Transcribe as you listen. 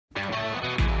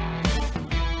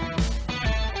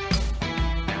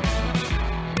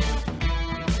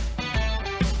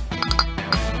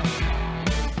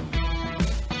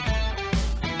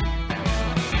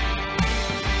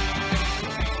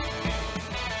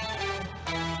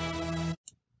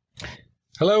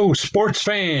Hello, sports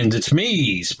fans. It's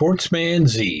me, Sportsman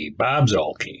Z, Bob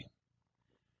Zolke.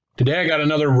 Today I got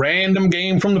another random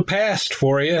game from the past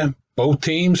for you. Both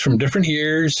teams from different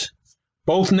years,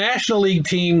 both National League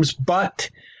teams, but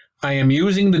I am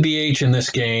using the DH in this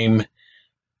game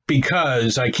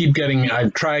because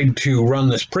I've tried to run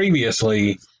this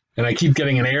previously, and I keep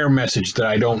getting an error message that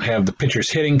I don't have the pitchers'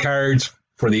 hitting cards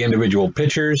for the individual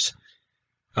pitchers.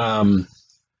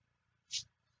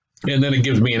 And then it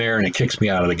gives me an error and it kicks me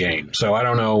out of the game. So I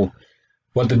don't know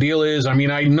what the deal is. I mean,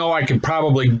 I know I could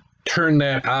probably turn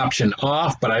that option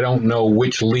off, but I don't know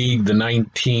which league, the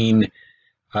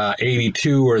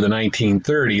 1982 or the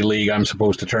 1930 league, I'm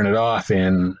supposed to turn it off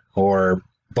in, or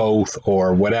both,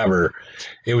 or whatever.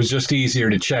 It was just easier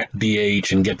to check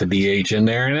DH and get the DH in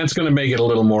there, and that's going to make it a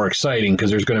little more exciting because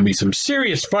there's going to be some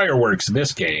serious fireworks in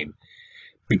this game,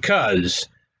 because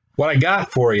what I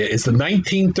got for you is the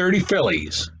 1930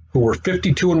 Phillies, who were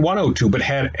 52 and 102, but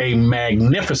had a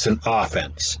magnificent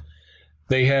offense.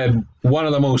 They had one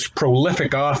of the most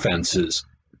prolific offenses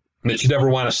that you'd ever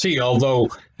want to see, although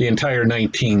the entire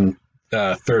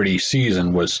 1930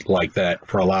 season was like that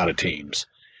for a lot of teams.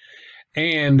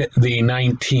 And the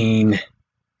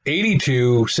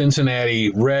 1982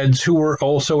 Cincinnati Reds, who were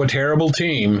also a terrible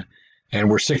team and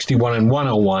were 61 and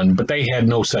 101, but they had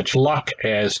no such luck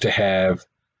as to have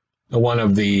one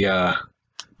of the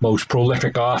most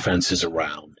prolific offenses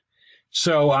around.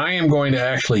 So I am going to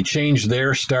actually change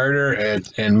their starter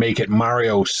and make it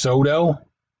Mario Soto,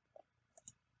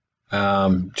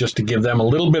 just to give them a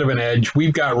little bit of an edge.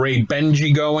 We've got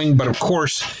Benge going, but of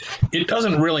course, it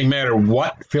doesn't really matter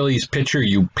what Phillies pitcher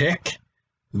you pick.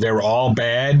 They're all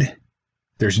bad.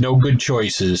 There's no good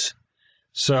choices.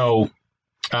 So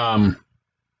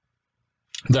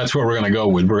that's what we're going to go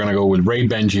with. We're going to go with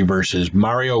Benge versus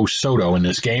Mario Soto in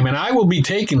this game. And I will be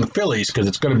taking the Phillies because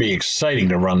it's going to be exciting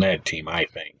to run that team, I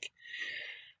think.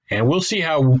 And we'll see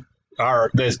how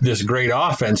this great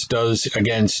offense does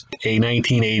against a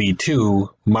 1982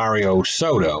 Mario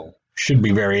Soto. Should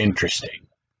be very interesting.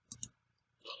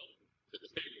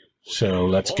 So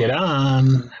let's get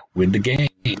on with the game.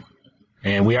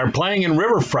 And we are playing in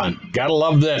Riverfront. Gotta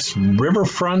love this.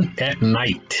 Riverfront at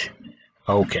night.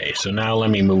 Okay, so now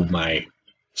let me move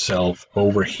myself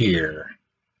over here.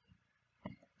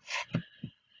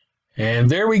 And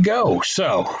there we go.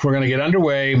 So we're going to get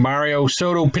underway. Mario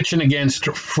Soto pitching against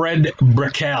Fred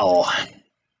Brickell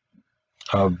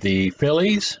of the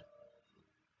Phillies.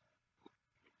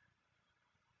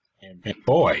 And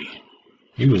boy,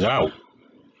 he was out.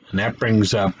 And that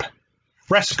brings up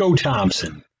Fresco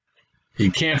Thompson.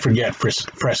 You can't forget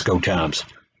Fresco Thompson.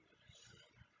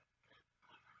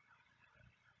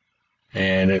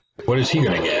 And what is he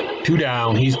going to get? 2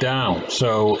 down. He's down.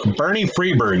 So Bernie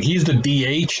Freeberg, he's the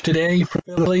DH today for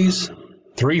Phillies.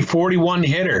 341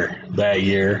 hitter that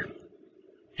year.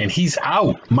 And he's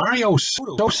out. Mario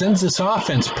Soto sends this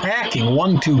offense packing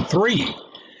 1, 2, 3.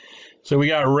 So we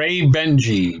got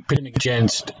Benge pitching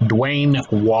against Dwayne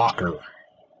Walker.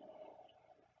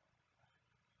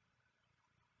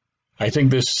 I think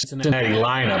this Cincinnati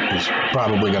lineup is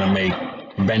probably going to make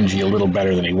Benge a little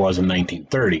better than he was in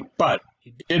 1930, but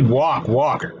he did walk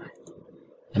Walker,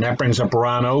 and that brings up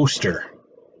Ron Oster.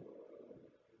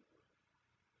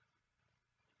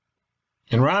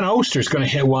 And Ron Oster's going to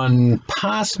hit one,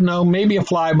 maybe a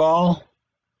fly ball.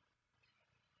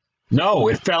 No,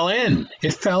 it fell in.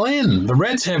 It fell in. The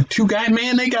Reds have 2 guys.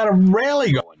 Man, they got a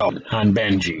rally going on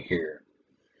Benge here.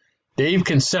 Dave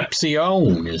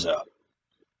Concepcion is up.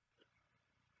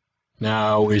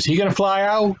 Now, is he going to fly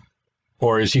out?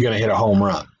 Or is he going to hit a home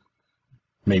run?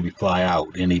 Maybe fly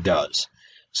out, and he does.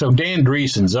 So Dan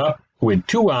Dreesen's up with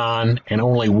 2 on and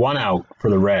only 1 out for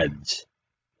the Reds.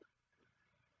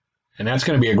 And that's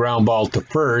going to be a ground ball to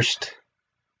first.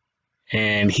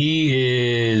 And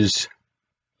he is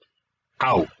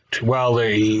out. Well,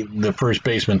 the first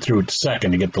baseman threw it to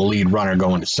second to get the lead runner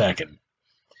going to second.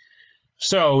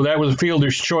 So that was a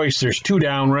fielder's choice. There's 2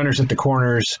 down, runners at the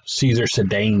corners. Cesar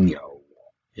Cedeno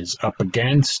is up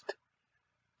against...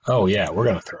 Oh, yeah, we're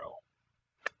going to throw.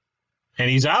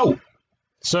 And he's out.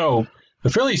 So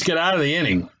the Phillies get out of the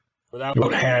inning without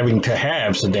having to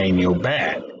have Cedeno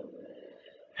bat.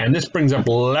 And this brings up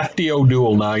Lefty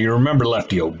O'Doul. Now, you remember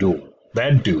Lefty O'Doul.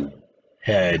 That dude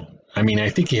had, I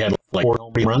think he had like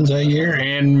 40 runs that year.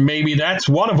 And maybe that's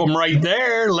one of them right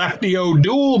there. Lefty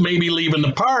O'Doul maybe leaving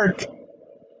the park.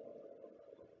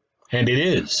 And it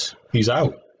is. He's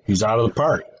out. He's out of the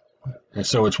park. And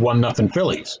so it's 1-0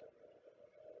 Phillies.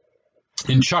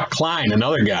 And Chuck Klein,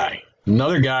 another guy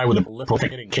with a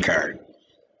prolific kick card.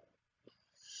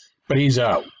 But he's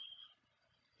out.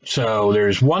 So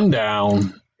there's 1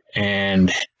 down,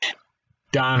 And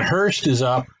Don Hurst is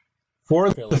up for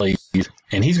the Phillies,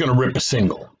 and he's going to rip a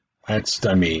single. That's,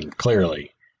 I mean,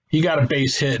 clearly. He got a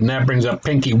base hit, and that brings up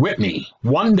Pinky Whitney.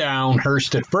 One down,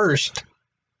 Hurst at first.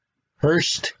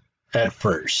 Hurst at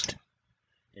first.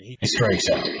 And he strikes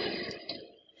out.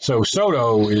 So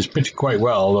Soto is pitching quite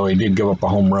well, although he did give up a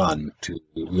home run to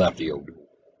lefty O'Doul.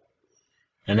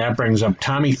 And that brings up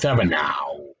Tommy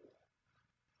Thevenow.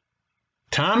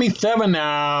 Tommy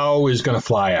Thevenow is going to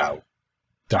fly out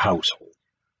to Household.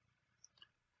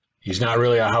 He's not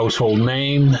really a household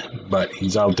name, but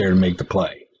he's out there to make the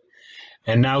play.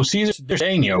 And now Cesar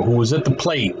Cedeno, who was at the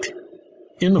plate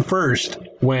in the first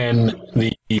when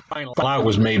the final out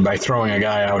was made by throwing a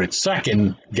guy out at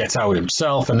second, gets out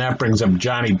himself, and that brings up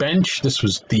Johnny Bench. This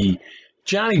was the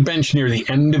Johnny Bench near the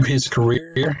end of his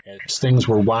career. As things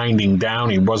were winding down,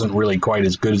 he wasn't really quite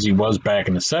as good as he was back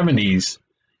in the 70s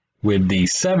with the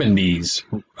 70s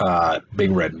Big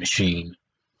Red Machine.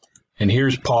 And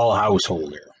here's Paul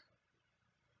Householder.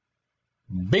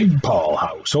 Big Paul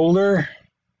Householder.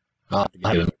 I'll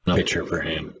get a picture for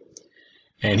him.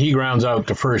 And he grounds out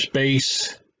to first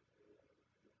base.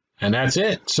 And that's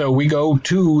it. So we go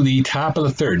to the top of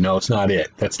the third. No, it's not it.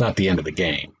 That's not the end of the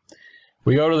game.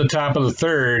 We go to the top of the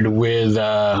third with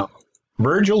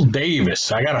Virgil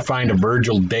Davis. I got to find a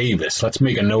Virgil Davis. Let's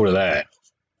make a note of that.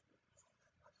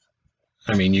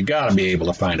 I mean, you got to be able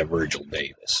to find a Virgil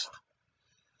Davis.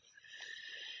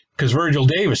 Because Virgil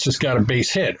Davis just got a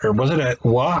base hit. Or was it a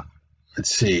walk? Let's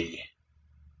see.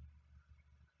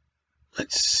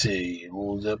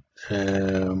 Holds up.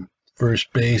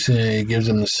 First base, he gives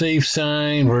him the safe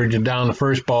sign. Virgil down the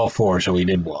first, ball 4, so he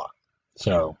did walk.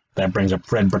 So that brings up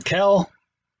Fred Burkell.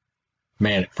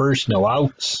 Man at first, no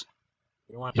outs.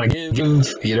 You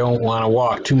don't want to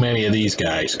walk too many of these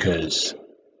guys because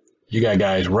you got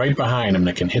guys right behind him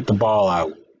that can hit the ball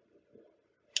out.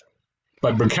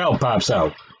 But Burkell pops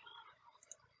out.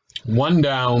 One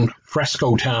down,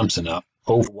 Fresco Thompson up.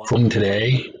 0 for 1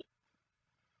 today.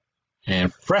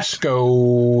 And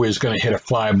Fresco is going to hit a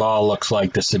fly ball, looks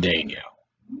like to Cedeno.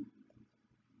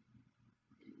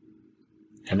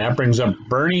 And that brings up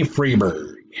Barney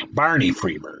Freeberg.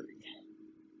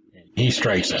 He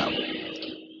strikes out.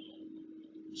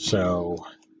 So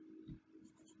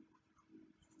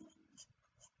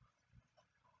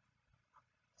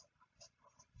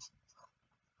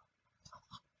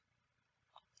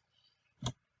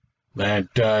that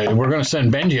we're going to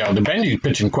send Benge out. The Benge's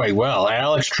pitching quite well.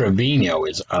 Alex Trevino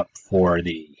is up for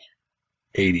the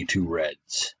 82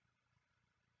 Reds.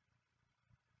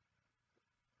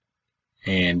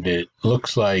 And it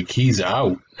looks like he's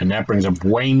out, and that brings up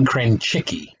Wayne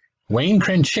Krenchicki. Wayne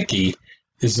Krenchicki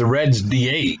is the Reds'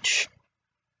 DH,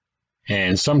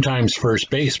 and sometimes first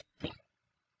baseman.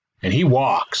 And he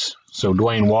walks, so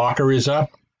Dwayne Walker is up,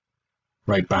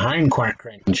 right behind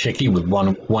Krenchicki with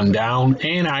one down,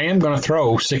 and I am going to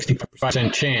throw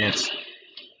 60% chance,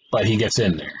 but he gets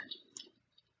in there.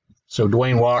 So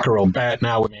Dwayne Walker will bat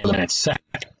now with him at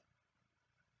second.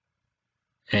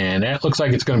 And that looks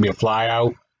like it's going to be a fly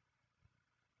out.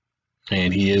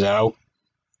 And he is out.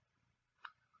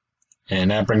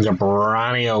 And that brings up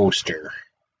Ronnie Oster.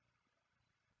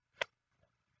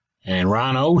 And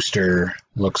Ron Oster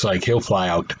looks like he'll fly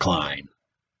out to Klein.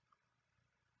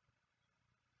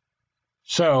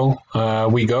 So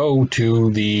we go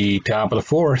to the top of the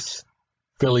fourth.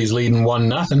 Phillies leading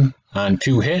 1-0 on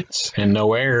 2 hits and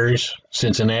no errors.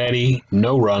 Cincinnati,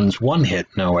 no runs, 1 hit,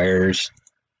 no errors.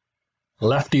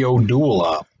 Lefty O'Doul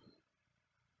up.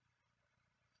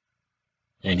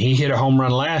 And he hit a home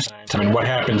run last time. And what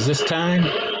happens this time?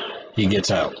 He gets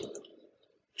out.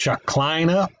 Chuck Klein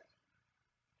up.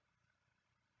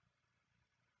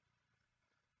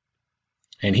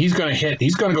 And he's going to hit.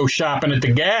 He's going to go shopping at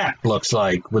the gap, looks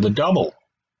like, with a double.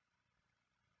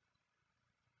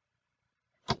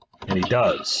 And he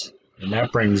does. And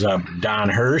that brings up Don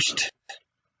Hurst.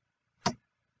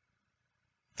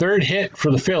 Third hit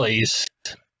for the Phillies.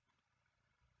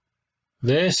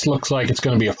 This looks like it's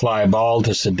going to be a fly ball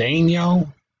to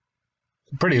Cedeno.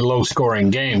 Pretty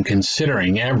low-scoring game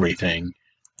considering everything.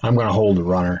 I'm going to hold the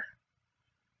runner.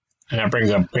 And that brings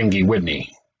up Pinky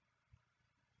Whitney.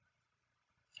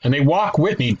 And they walk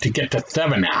Whitney to get to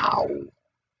Thevenow.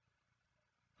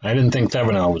 I didn't think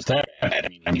Thevenow was that bad. I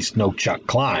mean, he's no Chuck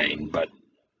Klein, but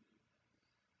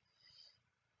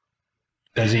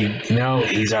does he? No,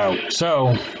 he's out.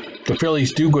 So the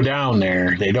Phillies do go down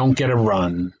there. They don't get a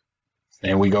run.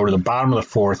 And we go to the bottom of the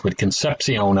fourth with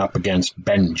Concepcion up against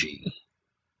Benge.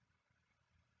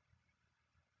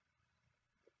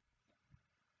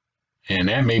 And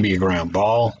that may be a ground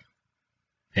ball.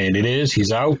 And it is.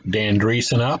 He's out. Dan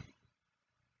Dreesen up.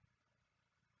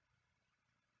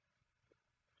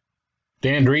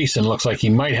 Dan Dreesen looks like he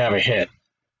might have a hit.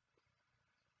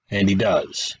 And he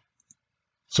does.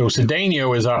 So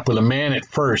Cedeno is up with a man at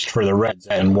first for the Reds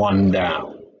and 1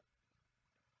 down.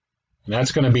 And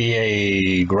that's going to be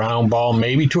a ground ball,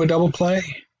 maybe to a double play.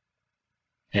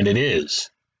 And it is.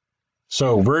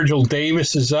 So Virgil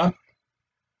Davis is up.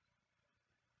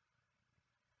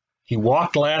 He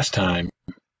walked last time.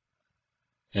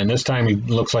 And this time he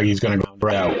looks like he's going to go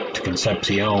out to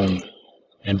Concepcion.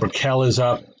 And Brickell is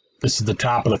up. This is the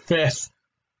top of the 5th.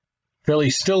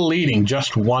 Phillies still leading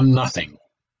just 1-0.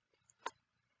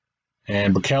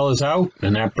 And Brickell is out,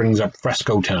 and that brings up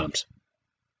Fresco Thompson.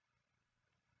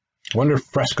 I wonder if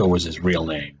Fresco was his real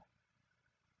name.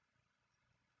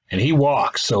 And he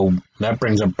walks, so that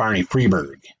brings up Barney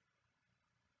Freeberg.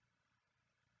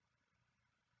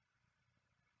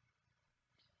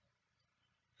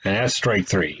 And that's strike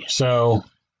 3. So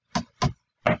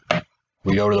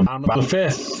we go to the bottom of the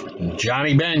 5th.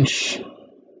 Johnny Bench,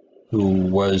 who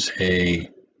was a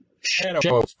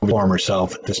shadow of his former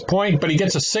self at this point, but he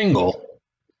gets a single.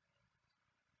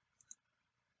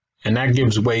 And that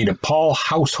gives way to Paul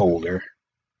Householder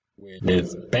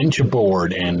with bench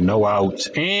aboard and no outs.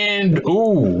 And,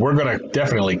 ooh, we're going to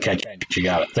definitely catch it, you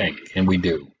got to think. And we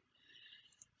do.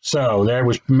 So there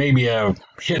was maybe a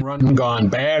hit run gone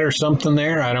bad or something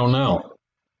there. I don't know.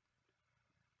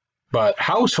 But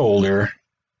Householder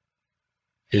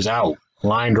is out.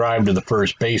 Line drive to the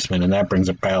first baseman, and that brings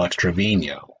up Alex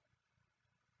Trevino.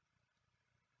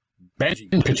 Bench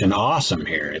pitching awesome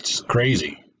here. It's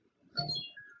crazy.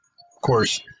 Of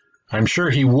course, I'm sure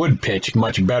he would pitch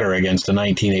much better against a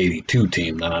 1982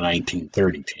 team than a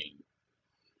 1930 team.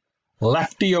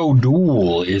 Lefty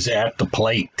O'Doul is at the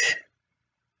plate.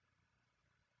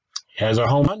 He has a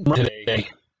home run today.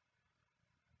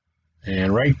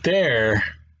 And right there,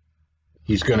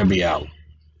 he's going to be out.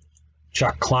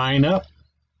 Chuck Klein up.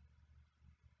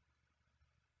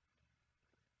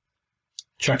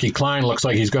 Chucky Klein looks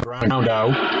like he's going to round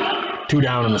out. 2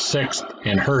 down in the 6th,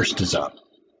 and Hurst is up.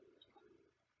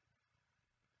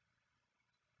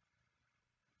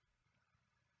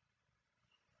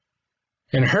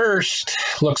 And Hurst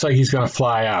looks like he's going to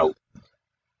fly out.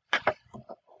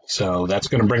 So that's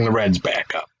going to bring the Reds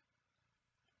back up.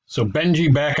 So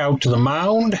Benge back out to the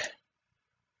mound.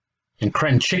 And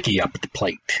Krenchicki up at the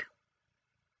plate.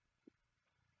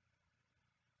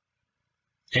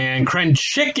 And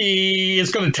Krenchicki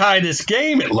is going to tie this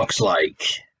game, it looks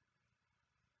like.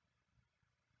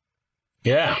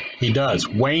 Yeah, he does.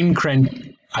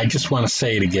 I just want to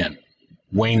say it again.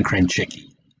 Wayne Krenchicki.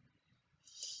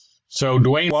 So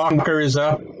Dwayne Walker is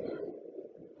up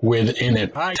in a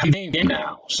tight game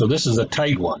now. So this is a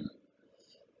tight one.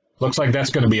 Looks like that's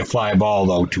going to be a fly ball,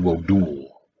 though, to O'Doul.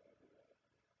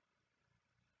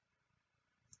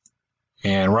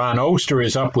 And Ron Oster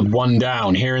is up with 1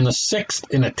 down here in the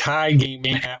 6th in a tie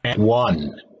game at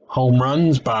 1. Home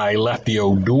runs by Lefty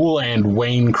O'Doul and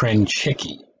Wayne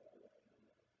Krenchicki.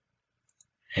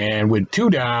 And with 2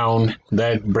 down,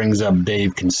 that brings up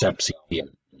Dave Concepcion.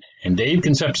 And Dave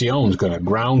Concepcion's going to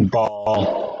ground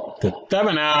ball to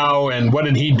Thevenot. And what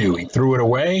did he do? He threw it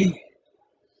away?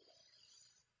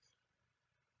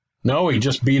 No, he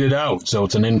just beat it out. So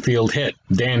it's an infield hit.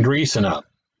 Dan Dreesen up.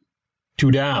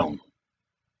 2 down.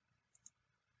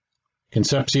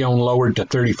 Concepcion lowered to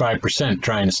 35%,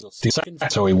 trying to steal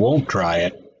second, so he won't try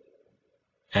it.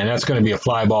 And that's going to be a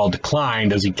fly ball decline.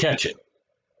 Does he catch it?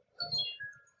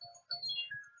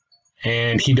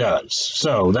 And he does.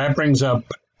 So that brings up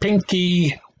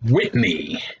Pinky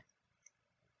Whitney.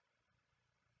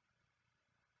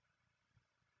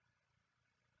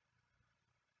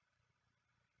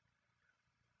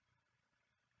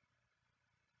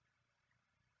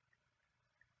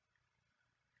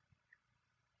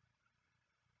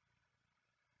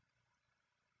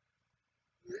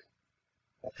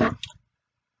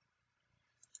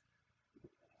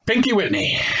 Pinky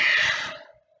Whitney.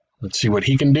 Let's see what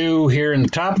he can do here in the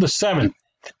top of the 7th.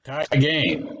 Tie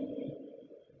game.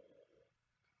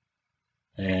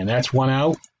 And that's 1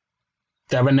 out.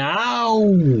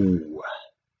 Thevenot.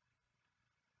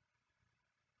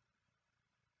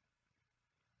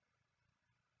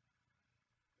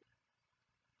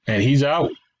 And he's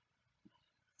out.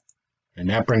 And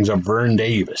that brings up Vern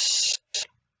Davis.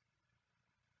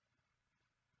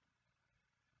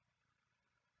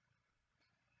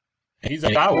 He's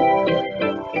out.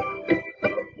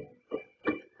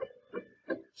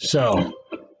 So,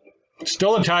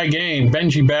 still a tie game.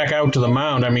 Benge back out to the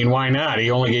mound. I mean, why not? He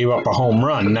only gave up a home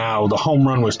run. Now, the home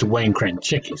run was to Wayne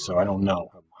Krenchicki, so I don't know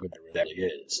how good that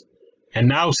really is. And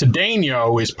now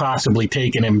Cedeno is possibly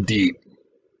taking him deep.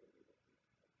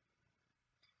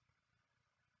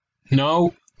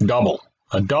 No, double.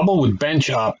 A double with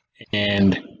Benge up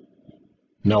and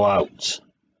no outs.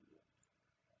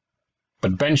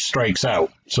 But Benge strikes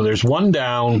out. So there's one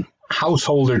down.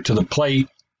 Householder to the plate.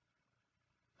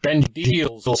 Benge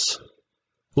deals.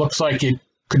 Looks like it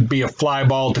could be a fly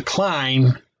ball to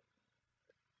Klein.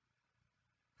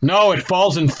 No, it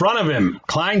falls in front of him.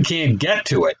 Klein can't get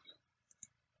to it.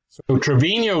 So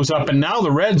Trevino's up, and now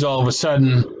the Reds all of a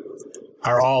sudden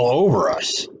are all over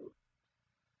us.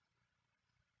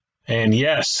 And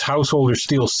yes, Householder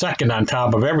steals second on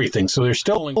top of everything. So there's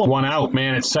still only one out,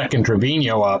 man. It's second,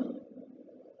 Trevino up.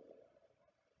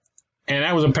 And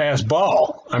that was a pass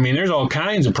ball. I mean, there's all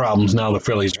kinds of problems now the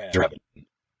Phillies are having.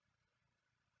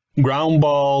 Ground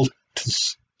ball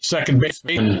to second base,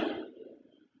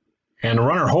 and the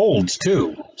runner holds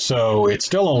too. So it's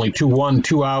still only 2-1,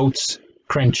 2 outs.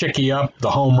 Krenchicki up, the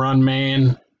home run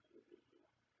man.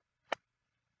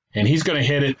 And he's going to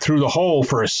hit it through the hole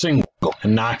for a single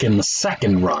and knock in the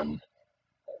second run.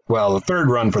 Well, the third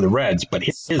run for the Reds, but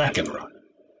his second run.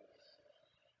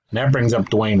 And that brings up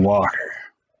Dwayne Walker.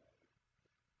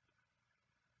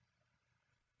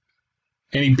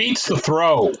 And he beats the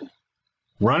throw.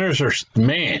 Runners are,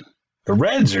 man, the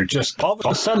Reds are just, all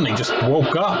of a sudden they just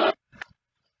woke up.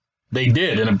 They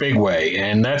did in a big way.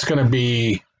 And that's going to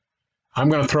be, I'm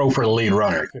going to throw for the lead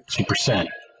runner, 50%.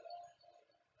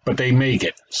 But they make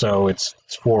it, so it's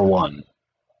 4-1.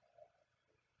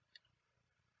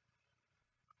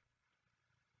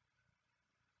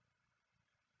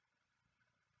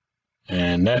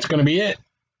 And that's going to be it.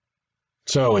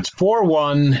 So it's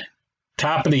 4-1,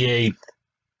 top of the 8th.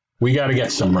 We got to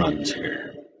get some runs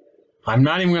here. I'm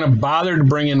not even going to bother to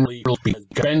bring in relievers because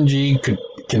Benge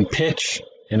can pitch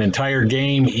an entire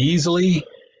game easily,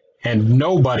 and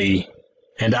nobody,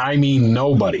 and I mean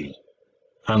nobody,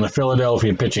 on the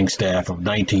Philadelphia pitching staff of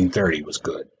 1930 was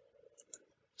good.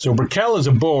 So Burkell is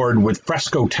aboard with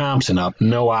Fresco Thompson up,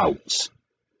 no outs,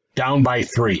 down by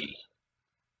 3.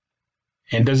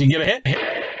 And does he get a hit?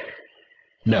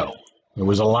 No. There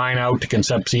was a line out to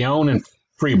Concepcion, and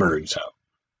Freeberg's out.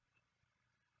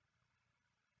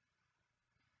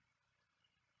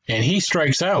 And he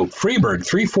strikes out. Freeberg,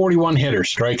 341 hitter,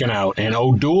 striking out. And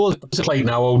O'Doul at the plate.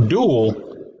 Now O'Doul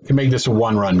can make this a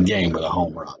 1-run game with a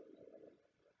home run.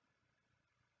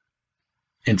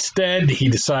 Instead, he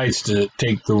decides to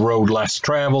take the road less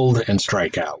traveled and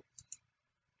strike out.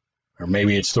 Or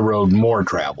maybe it's the road more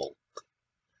traveled.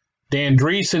 Dan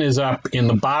Dreesen is up in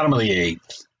the bottom of the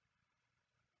 8th.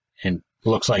 And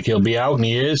looks like he'll be out, and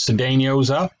he is. Cedeno's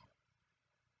up.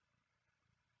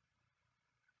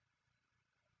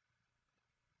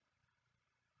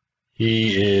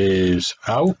 He is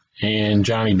out, and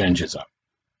Johnny Benge is up.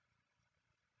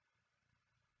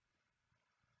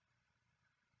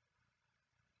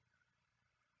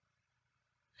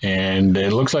 And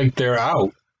it looks like they're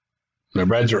out. The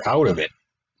Reds are out of it.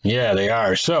 Yeah, they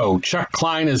are. So Chuck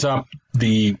Klein is up.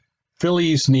 The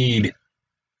Phillies need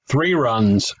 3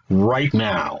 runs right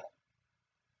now.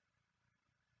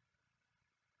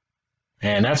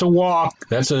 And that's a walk.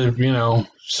 That's a,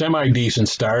 semi-decent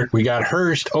start. We got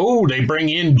Hurst. Oh, they bring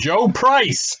in Joe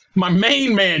Price. My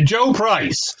main man, Joe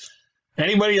Price.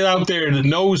 Anybody out there that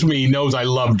knows me knows I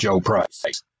love Joe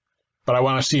Price. But I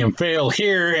want to see him fail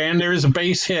here, and there's a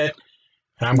base hit.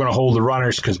 And I'm going to hold the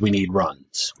runners because we need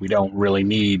runs. We don't really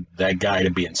need that guy to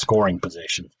be in scoring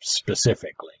position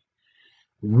specifically.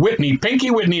 Pinky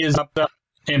Whitney is up,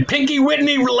 and Pinky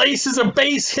Whitney releases a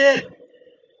base hit.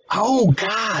 Oh,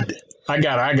 God. I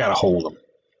gotta hold him.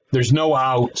 There's no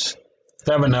outs.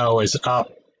 Theveno is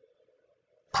up.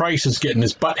 Price is getting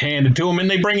his butt handed to him, and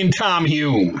they bring in Tom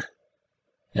Hume.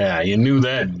 Yeah, you knew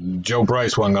that Joe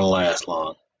Price wasn't going to last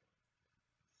long.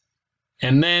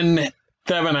 And then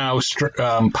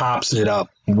Theveno pops it up,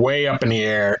 way up in the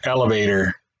air,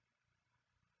 elevator.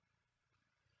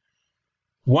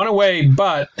 One away,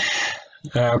 but,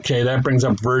 okay, that brings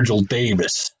up Virgil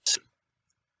Davis.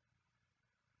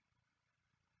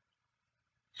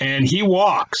 And he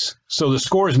walks. So the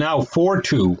score is now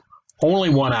 4-2. Only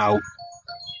 1 out.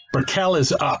 Burkell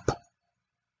is up.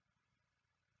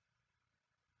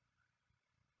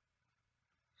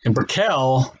 And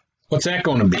Burkell, what's that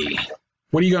going to be?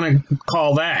 What are you going to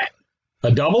call that? A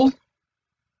double?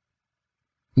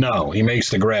 No, he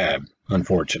makes the grab,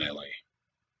 unfortunately.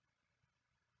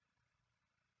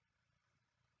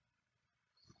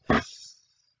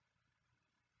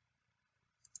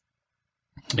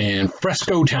 And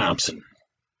Fresco Thompson.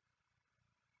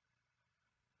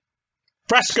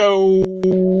 Fresco,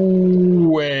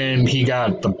 and he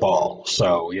got the ball.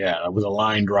 So, yeah, it was a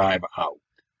line drive out.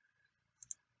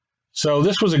 So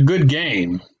this was a good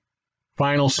game.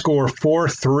 Final score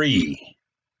 4-3.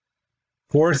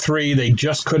 4-3. They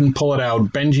just couldn't pull it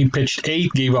out. Benge pitched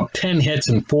 8, gave up 10 hits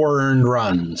and 4 earned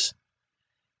runs.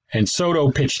 And Soto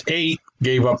pitched 8,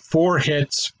 gave up 4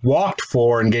 hits, walked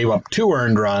 4, and gave up 2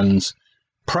 earned runs.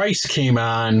 Price came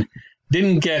on,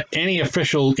 didn't get any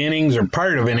official innings or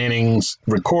part of an innings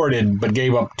recorded, but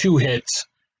gave up 2 hits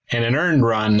and an earned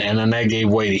run, and then that gave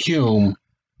way to Hume,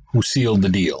 who sealed the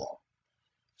deal.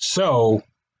 So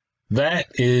that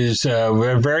is a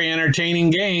very entertaining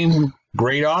game.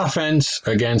 Great offense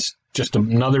against just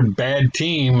another bad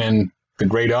team, and the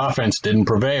great offense didn't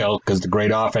prevail because the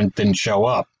great offense didn't show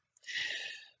up.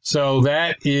 So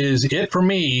that is it for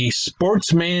me.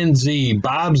 Sportsman Z,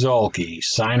 Bob Zolke,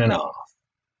 signing off.